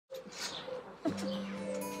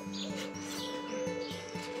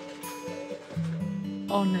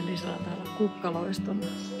Onnellisella täällä kukkaloiston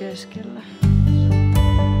keskellä.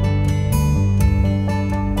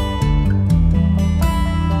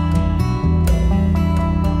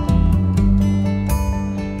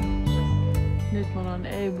 Nyt me ollaan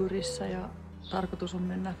Aveburyssä ja tarkoitus on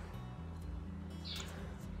mennä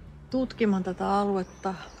tutkimaan tätä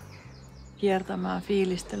aluetta, kiertämään,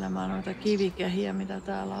 fiilistelemään noita kivikehiä, mitä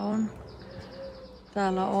täällä on.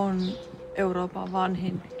 Täällä on Euroopan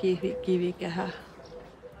vanhin kivikehä-alue.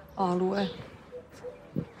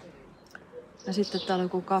 Ja sitten täällä on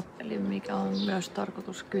joku kappeli, mikä on myös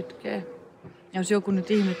tarkoitus kytkeä. Ja jos joku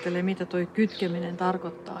nyt ihmettelee, mitä tuo kytkeminen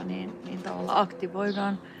tarkoittaa, niin tavallaan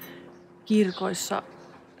aktivoidaan kirkoissa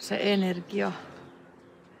se energia,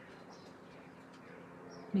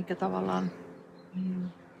 mikä tavallaan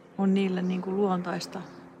on niille niin kuin luontaista,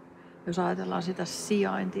 jos ajatellaan sitä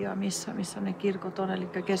sijaintia, missä ne kirkot on. Eli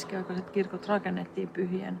keskiaikaiset kirkot rakennettiin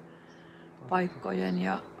pyhien paikkojen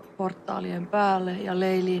ja portaalien päälle ja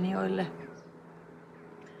leilinjoille.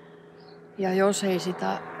 Ja jos ei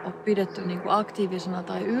sitä ole pidetty niin kuin aktiivisena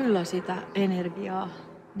tai yllä sitä energiaa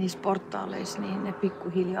niissä portaaleissa, niin ne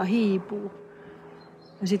pikkuhiljaa hiipuu.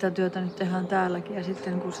 Ja sitä työtä nyt tehdään täälläkin. Ja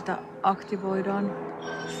sitten kun sitä aktivoidaan,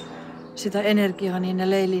 sitä energiaa, niin ne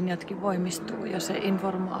leilinjatkin voimistuu. Ja se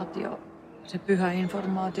informaatio, se pyhä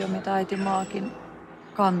informaatio, mitä äiti maakin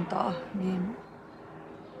kantaa, niin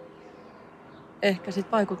ehkä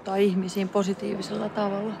sit vaikuttaa ihmisiin positiivisella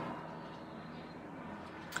tavalla.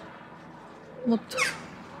 Mut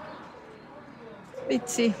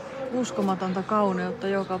vitsi, uskomatonta kauneutta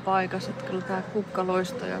joka paikassa. Että kyllä tää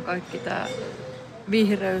kukkaloisto ja kaikki tää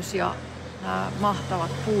vihreys ja nämä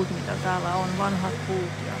mahtavat puut, mitä täällä on, vanhat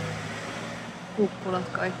puut ja kukkulat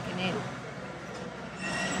kaikki, niin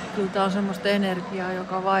kyllä tää on semmoista energiaa,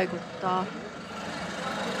 joka vaikuttaa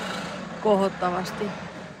kohottavasti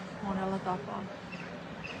monella tapaa.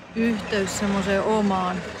 Yhteys semmoiseen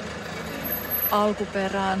omaan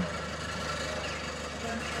alkuperään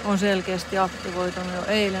on selkeästi aktivoitunut jo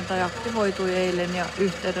eilen tai aktivoitui eilen ja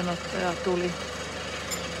yhteydenottoja tuli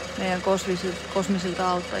meidän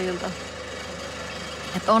kosmisilta auttajilta.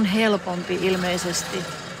 Että on helpompi ilmeisesti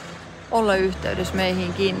olla yhteydessä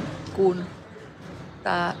meihinkin, kun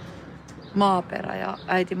tämä maaperä ja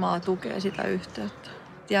äiti maa tukee sitä yhteyttä.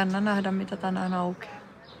 Jännä nähdä, mitä tänään aukeaa.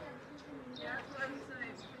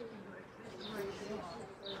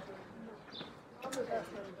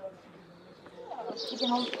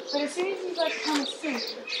 But as soon as you guys come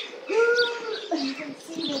sit, you can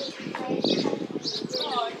see the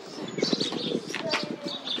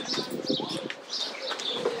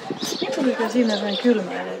mikä siinä on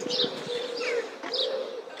kylmä energia.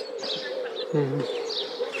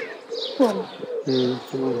 Huomaa.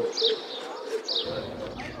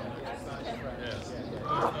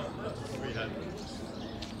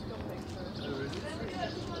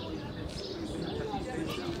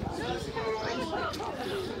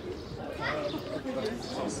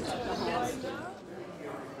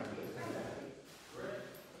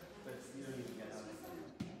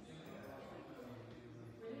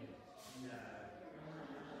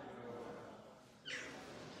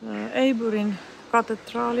 Aveburyn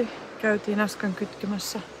katedraali käytiin äsken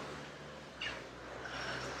kytkemässä.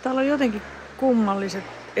 Täällä on jotenkin kummalliset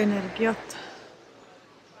energiat.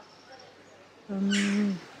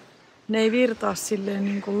 Ne ei virtaa silleen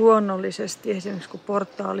niin kuin luonnollisesti. Esimerkiksi kun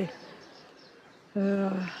portaali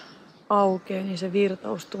aukeaa, niin se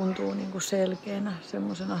virtaus tuntuu niin kuin selkeänä,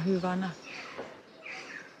 semmoisena hyvänä.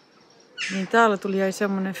 Niin täällä jäi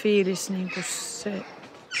semmoinen fiilis, niin kuin se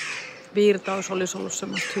virtaus olisi ollut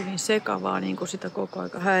semmoista hyvin sekavaa, niin kuin sitä koko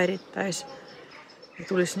aika häirittäisi. Ja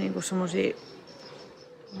tulisi niin kuin semmoisia,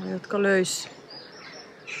 jotka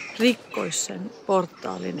rikkois sen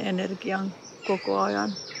portaalin energian koko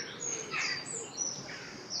ajan.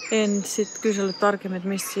 En sitten kysellyt tarkemmin, että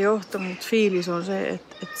mistä se johtui, mutta fiilis on se,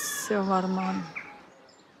 että se on varmaan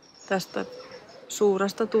tästä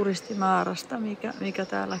suuresta turistimäärästä, mikä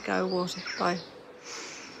täällä käy vuosittain.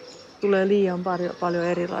 Tulee liian paljon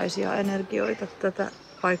erilaisia energioita. Tätä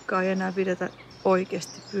paikkaa ei enää pidetä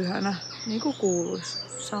oikeasti pyhänä, niin kuin kuuluisi.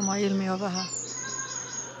 Sama ilmiö on vähän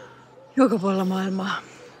joka puolella maailmaa.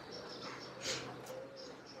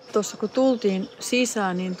 Tuossa kun tultiin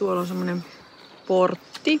sisään, niin tuolla on semmoinen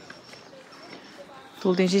portti.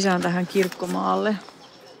 Tultiin sisään tähän kirkkomaalle.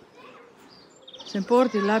 Sen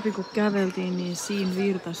portin läpi kun käveltiin, niin siinä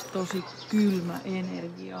virtasi tosi kylmä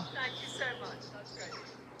energia.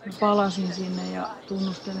 Mä palasin sinne ja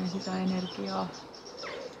tunnustelin sitä energiaa.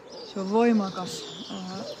 Se on voimakas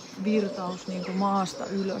virtaus niin kuin maasta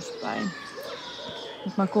ylöspäin.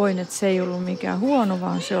 Mutta mä koin, että se ei ollut mikään huono,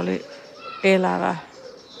 vaan se oli elävä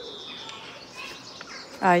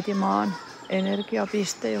äitimaan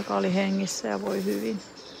energiapiste, joka oli hengissä ja voi hyvin.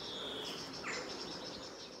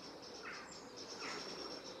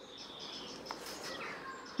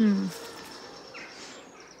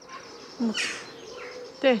 Mut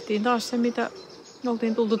tehtiin taas se, mitä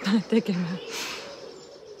oltiin tultu tänne tekemään.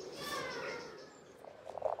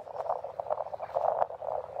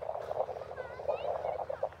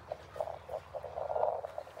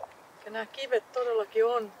 Ja nämä kivet todellakin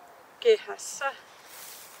on kehässä.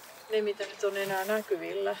 Ne, mitä nyt on enää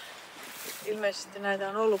näkyvillä. Ilmeisesti näitä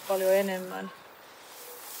on ollut paljon enemmän.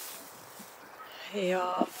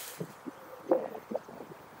 Ja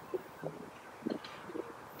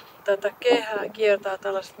tätä kehää kiertää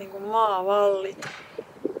tällaiset niin kuin maavallit.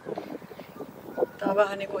 Tää on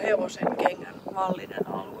vähän niin kuin hevosen kengän mallinen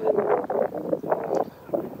alue,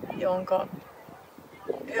 jonka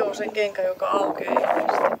hevosen kenkä, joka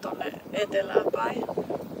aukeaa sitten tonne etelään päin.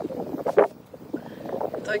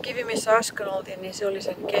 Toi kivi, missä äsken oltiin, niin se oli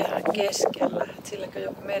sen kehän keskellä. Et silläkö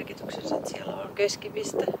joku merkityksensä, että siellä on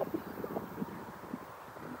keskipiste.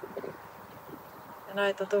 Ja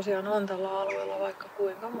näitä tosiaan on tällä alueella vaikka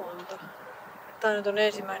kuinka monta. Tää nyt on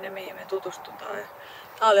ensimmäinen, mihin me tutustutaan. Ja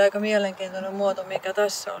tää oli aika mielenkiintoinen muoto, mikä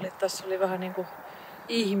tässä oli. Tässä oli vähän niin kuin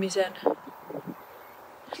ihmisen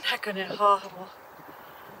näköinen hahmo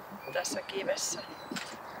tässä kivessä.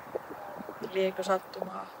 Liekö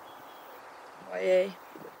sattumaa vai ei?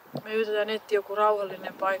 Me yritetään etsiä joku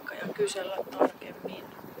rauhallinen paikka ja kysellä tarkemmin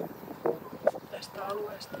tästä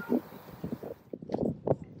alueesta.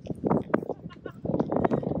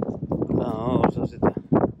 Tämä on osa sitä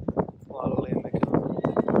vallia, mikä on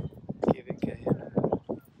kivikehiä.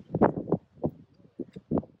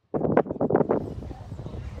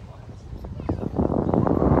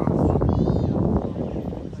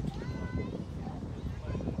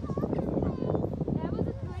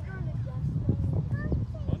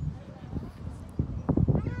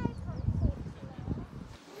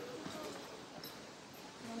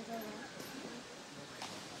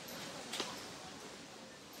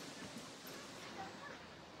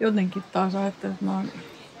 Jotenkin taas ajattelin, että mä oon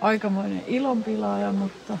aikamoinen ilonpilaaja,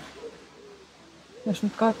 mutta jos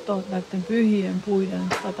nyt katsoo näiden pyhien puiden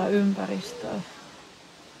tätä ympäristöä,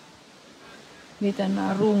 miten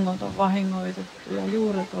nämä rungot on vahingoitettu ja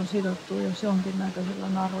juuret on sidottu jos jonkinnäköisillä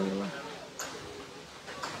naruilla.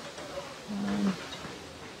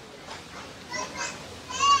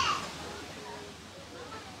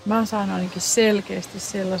 Mä saan ainakin selkeästi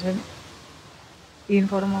sellaisen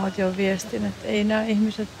informaation viestin, että ei nämä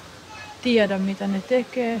ihmiset tiedä mitä ne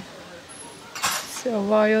tekee. Se on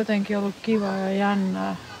vaan jotenkin ollut kivaa ja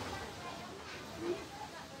jännää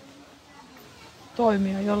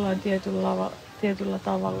toimia jollain tietyllä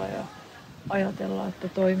tavalla ja ajatella, että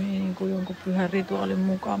toimii niin kuin jonkun pyhän rituaalin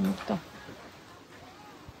mukaan, mutta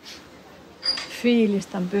fiilis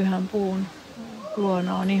tämän pyhän puun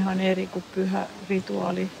luona on ihan eri kuin pyhä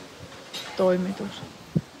rituaalitoimitus.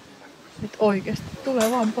 Nyt oikeesti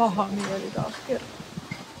tulee vaan paha mieli taas kerran.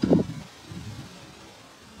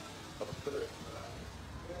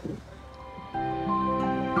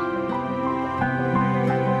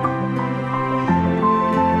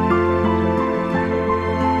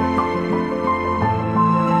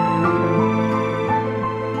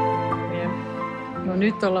 No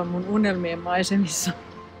nyt ollaan mun unelmien maisemissa.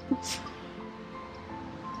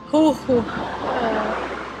 Huhhuh.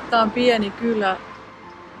 Tää on pieni kylä.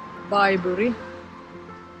 Bibury.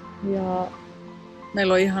 Ja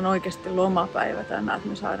meillä on ihan oikeasti lomapäivä tänään, että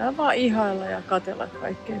me saadaan vaan ihailla ja katsella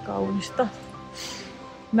kaikkea kaunista.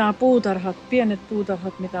 Nämä puutarhat, pienet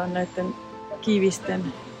puutarhat, mitä on näiden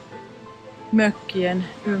kivisten mökkien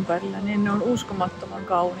ympärillä, niin ne on uskomattoman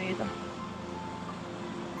kauniita.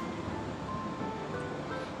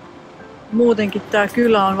 Muutenkin tämä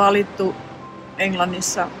kylä on valittu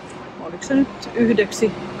Englannissa, oliko se nyt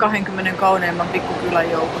yhdeksi 20 kauneimman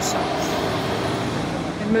pikkukylän joukossa.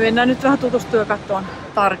 Ja me mennään nyt vähän tutustua ja katsoa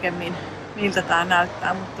tarkemmin, miltä tää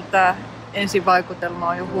näyttää, mutta tää ensivaikutelma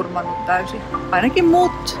on jo hurmannut täysin. Ainakin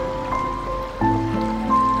mut.